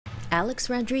Alex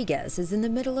Rodriguez is in the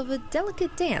middle of a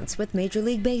delicate dance with Major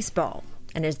League Baseball.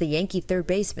 And as the Yankee third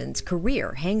baseman's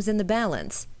career hangs in the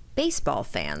balance, baseball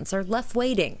fans are left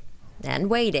waiting, and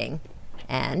waiting,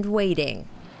 and waiting.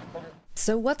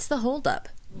 So what's the holdup?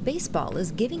 Baseball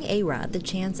is giving A-Rod the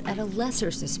chance at a lesser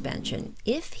suspension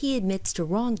if he admits to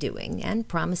wrongdoing and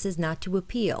promises not to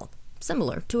appeal,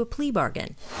 similar to a plea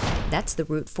bargain. That's the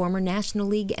route former National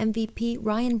League MVP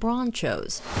Ryan Braun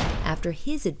chose. After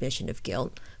his admission of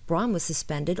guilt, Braun was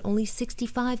suspended only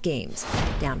 65 games,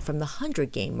 down from the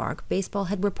 100-game mark baseball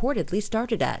had reportedly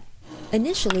started at.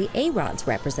 Initially, A-Rod's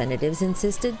representatives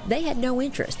insisted they had no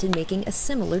interest in making a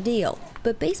similar deal,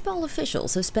 but baseball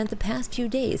officials have spent the past few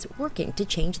days working to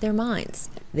change their minds.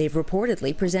 They've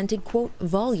reportedly presented, quote,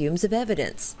 volumes of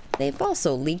evidence. They've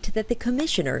also leaked that the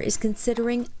commissioner is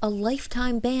considering a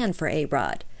lifetime ban for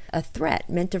A-Rod, a threat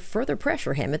meant to further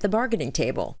pressure him at the bargaining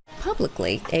table.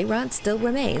 Publicly, A-Rod still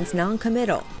remains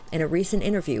non-committal. In a recent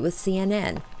interview with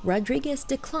CNN, Rodriguez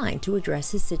declined to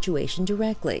address his situation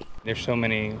directly. There's so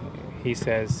many, he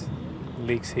says,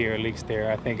 leaks here, leaks there.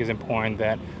 I think it's important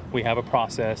that we have a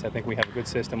process. I think we have a good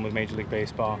system with Major League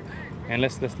Baseball, and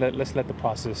let's let the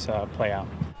process play out.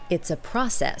 It's a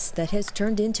process that has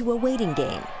turned into a waiting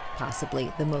game,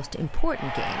 possibly the most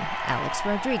important game Alex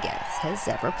Rodriguez has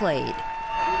ever played.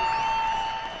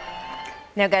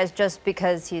 Now, guys, just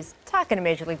because he's talking to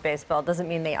Major League Baseball doesn't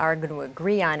mean they are going to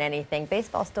agree on anything.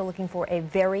 Baseball's still looking for a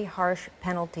very harsh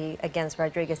penalty against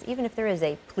Rodriguez, even if there is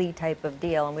a plea type of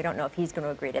deal, and we don't know if he's going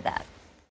to agree to that.